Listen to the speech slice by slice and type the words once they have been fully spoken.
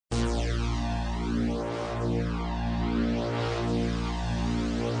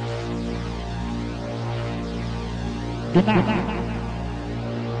All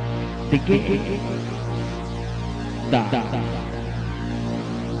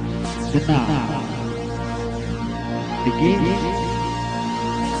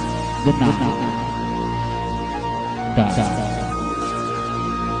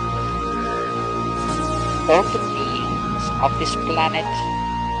the beings of this planet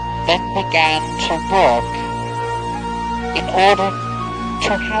then began to work in order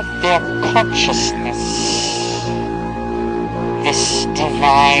to have their consciousness, this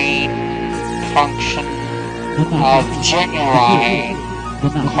divine function of genuine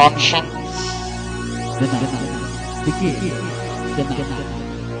conscience,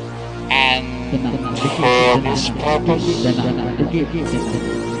 and for this purpose,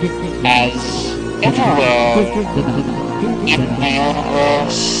 as everywhere in the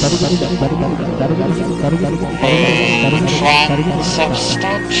universe, they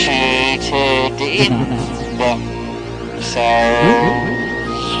transubstantiated in themselves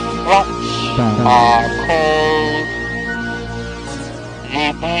what are called the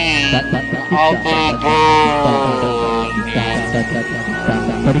being of the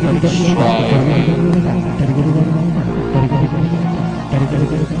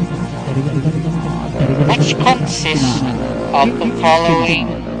which consists of the following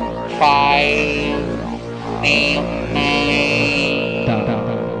 5 main names.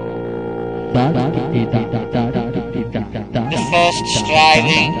 The first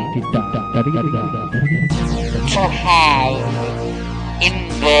striving to have in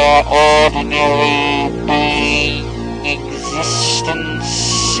their ordinary being existence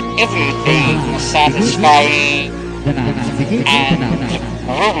everything satisfying and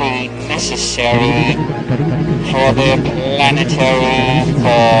really necessary for their planetary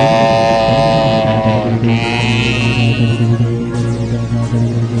body.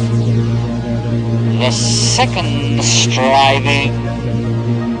 The second striving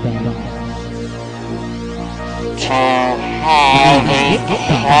to have a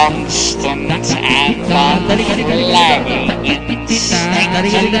constant and unflagging instinct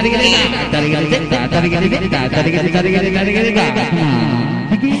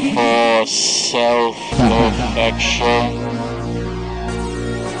for self-perfection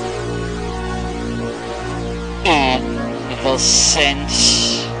in the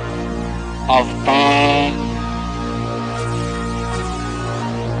sense of being.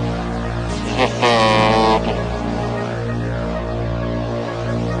 The third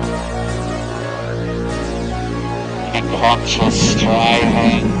conscious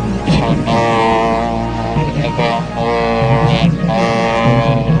striving to know ever more and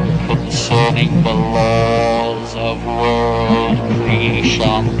more concerning the laws of world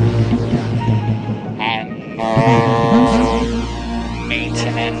creation and more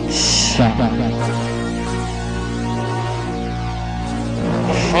maintenance.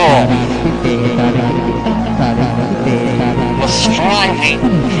 Fourth, the striving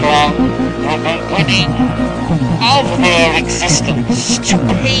from the beginning of their existence to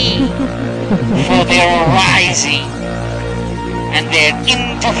pay for their arising and their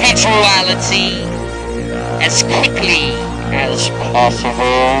individuality as quickly as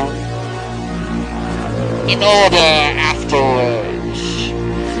possible in order afterwards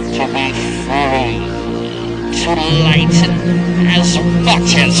to be free to lighten as much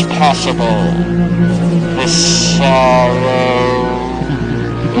as possible the sorrow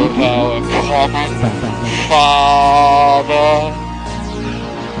of our common Father.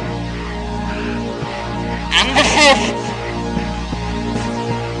 And the fifth,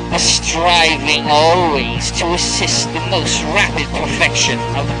 the striving always to assist the most rapid perfection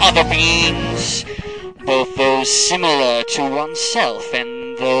of other beings, both those similar to oneself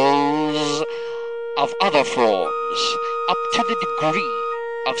and those of other forms, up to the degree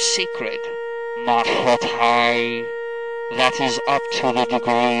of sacred Maharatai, that is up to the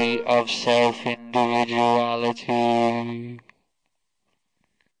degree of self-individuality.